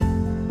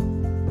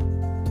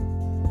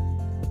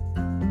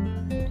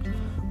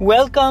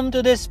Welcome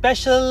to this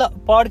special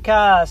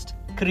podcast,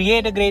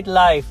 Create a Great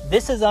Life.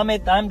 This is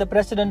Amit. I'm the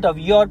president of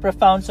Your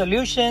Profound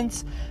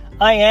Solutions.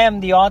 I am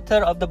the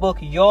author of the book,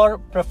 Your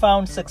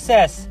Profound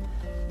Success.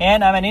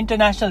 And I'm an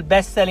international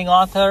best-selling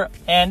author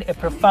and a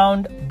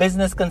profound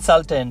business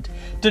consultant.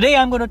 Today,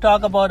 I'm going to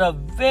talk about a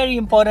very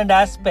important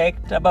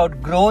aspect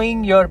about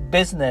growing your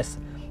business.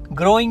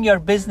 Growing your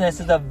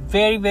business is a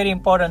very, very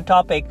important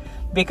topic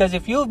because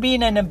if you've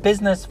been in a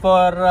business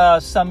for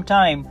some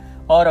time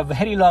or a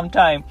very long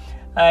time,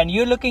 and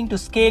you're looking to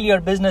scale your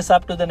business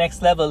up to the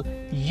next level,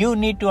 you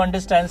need to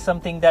understand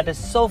something that is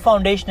so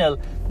foundational,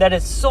 that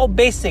is so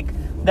basic,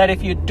 that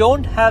if you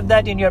don't have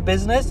that in your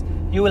business,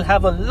 you will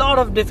have a lot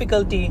of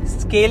difficulty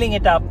scaling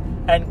it up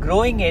and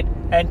growing it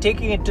and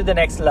taking it to the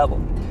next level.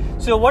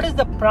 So what is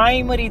the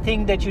primary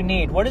thing that you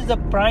need? What is the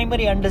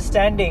primary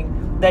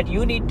understanding that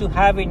you need to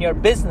have in your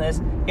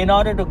business in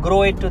order to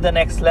grow it to the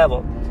next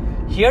level?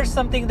 Here's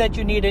something that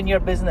you need in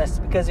your business,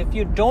 because if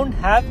you don't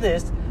have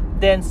this,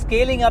 then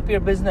scaling up your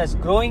business,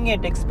 growing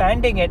it,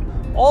 expanding it,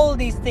 all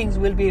these things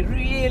will be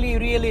really,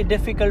 really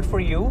difficult for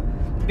you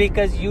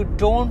because you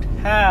don't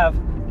have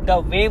the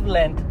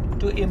wavelength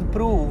to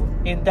improve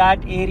in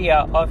that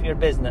area of your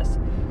business.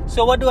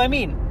 So what do I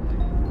mean?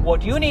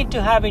 What you need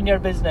to have in your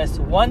business,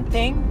 one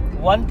thing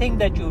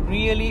that you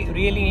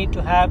really need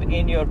to have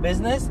in your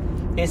business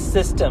is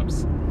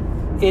systems.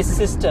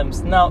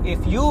 Now,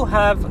 if you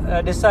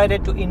have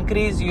decided to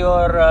increase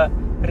your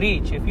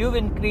reach, if you've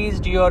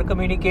increased your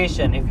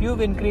communication, if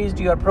you've increased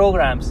your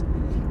programs,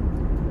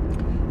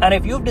 and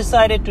if you've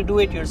decided to do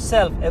it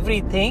yourself,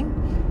 everything,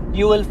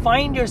 you will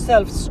find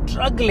yourself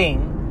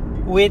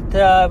struggling with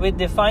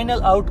the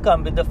final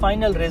outcome, with the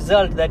final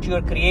result that you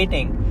are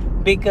creating,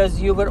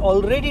 because you were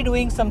already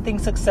doing something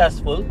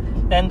successful.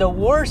 And the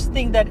worst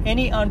thing that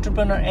any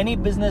entrepreneur, any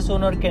business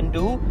owner can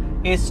do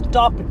is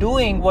stop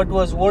doing what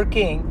was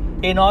working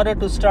in order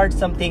to start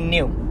something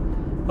new.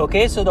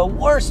 Okay, so the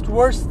worst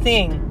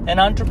thing an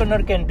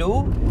entrepreneur can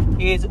do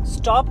is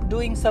stop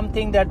doing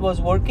something that was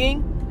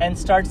working and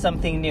start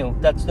something new.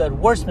 That's the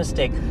worst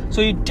mistake. So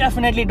you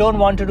definitely don't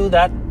want to do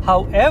that.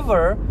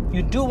 However,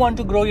 you do want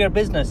to grow your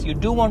business. You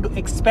do want to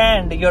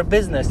expand your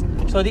business.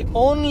 So the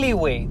only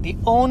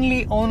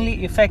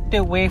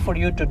effective way for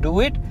you to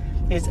do it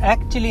is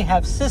actually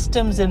have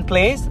systems in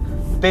place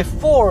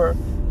before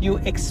you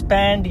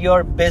expand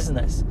your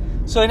business.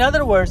 So in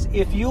other words,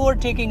 if you are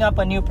taking up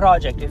a new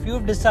project, if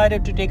you've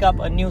decided to take up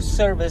a new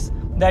service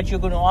that you're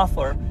going to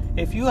offer,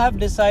 if you have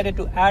decided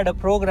to add a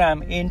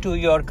program into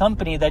your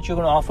company that you're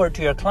going to offer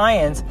to your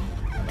clients,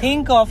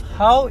 think of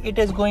how it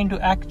is going to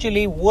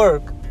actually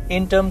work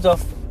in terms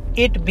of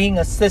it being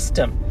a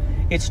system.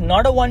 It's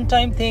not a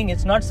one-time thing.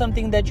 It's not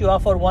something that you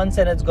offer once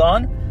and it's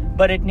gone,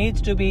 but it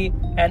needs to be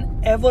an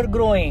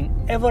ever-growing,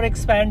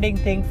 ever-expanding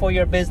thing for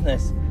your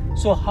business.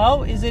 So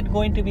how is it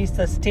going to be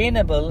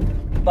sustainable?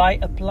 By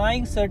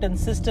applying certain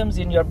systems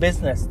in your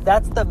business.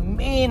 That's the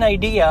main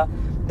idea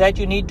that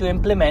you need to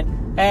implement.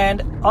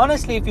 And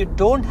honestly, if you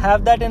don't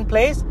have that in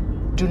place,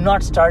 do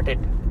not start it.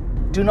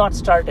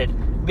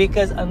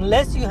 Because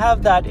unless you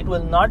have that, it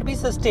will not be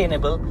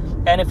sustainable.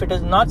 And if it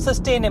is not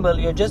sustainable,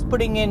 you're just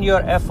putting in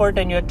your effort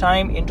and your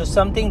time into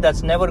something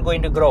that's never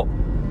going to grow.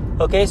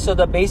 Okay, so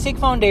the basic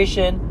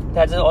foundation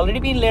that has already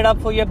been laid up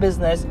for your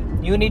business,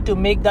 you need to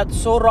make that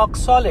so rock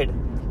solid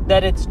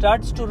that it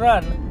starts to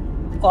run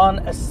on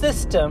a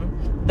system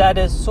that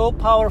is so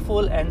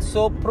powerful and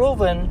so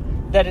proven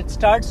that it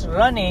starts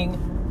running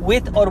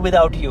with or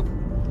without you.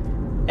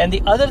 And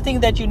the other thing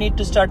that you need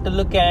to start to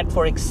look at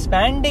for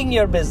expanding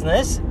your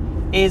business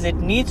is it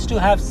needs to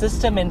have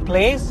system in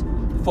place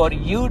for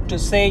you to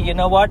say, you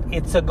know what,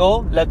 it's a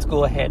go, let's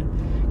go ahead.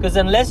 Because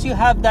unless you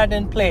have that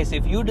in place,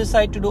 if you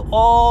decide to do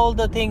all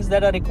the things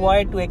that are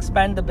required to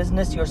expand the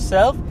business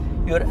yourself,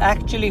 you're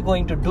actually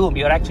going to doom.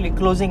 You're actually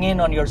closing in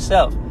on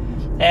yourself.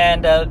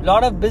 And a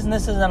lot of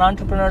businesses and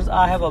entrepreneurs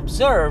I have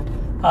observed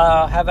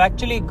have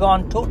actually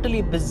gone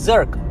totally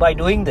berserk by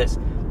doing this.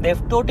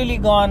 They've totally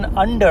gone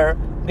under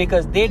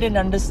because they didn't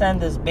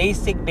understand this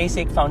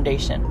basic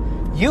foundation.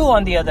 You,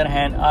 on the other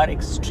hand, are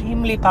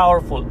extremely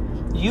powerful.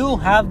 You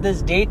have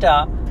this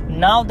data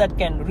now that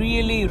can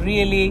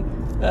really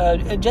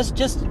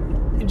just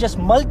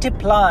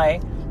multiply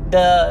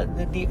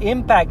the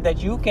impact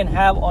that you can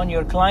have on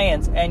your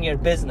clients and your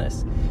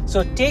business.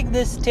 So take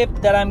this tip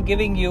that I'm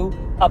giving you,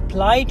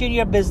 apply it in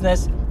your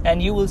business,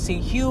 and you will see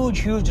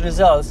huge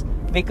results,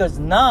 because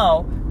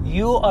now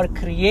you are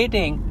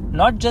creating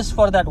not just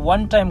for that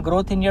one-time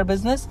growth in your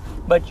business,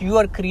 but you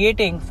are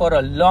creating for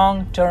a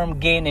long-term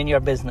gain in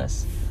your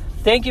business.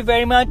 Thank you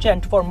very much.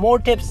 And for more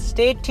tips,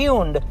 stay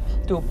tuned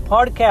to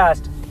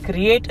podcast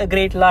Create a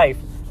Great Life.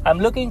 I'm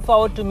looking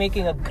forward to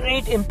making a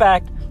great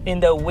impact in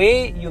the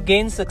way you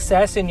gain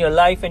success in your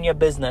life and your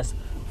business.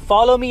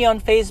 Follow me on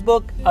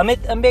Facebook,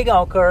 Amit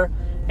Ambegaonkar,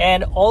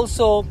 and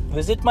also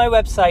visit my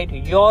website,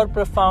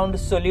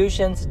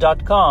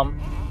 yourprofoundsolutions.com,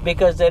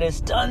 because there is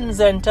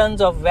tons and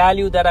tons of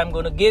value that I'm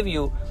going to give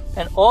you.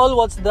 And all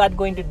what's that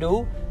going to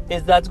do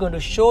is that's going to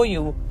show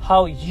you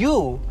how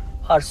you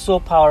are so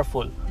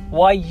powerful.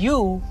 why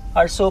you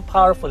are so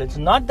powerful. It's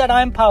not that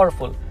I'm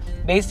powerful.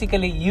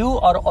 Basically, you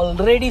are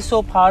already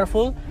so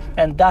powerful,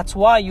 and that's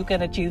why you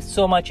can achieve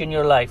so much in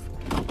your life.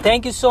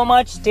 Thank you so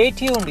much. Stay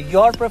tuned,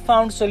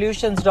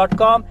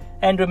 yourprofoundsolutions.com,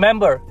 and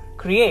remember,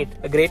 create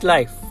a great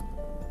life.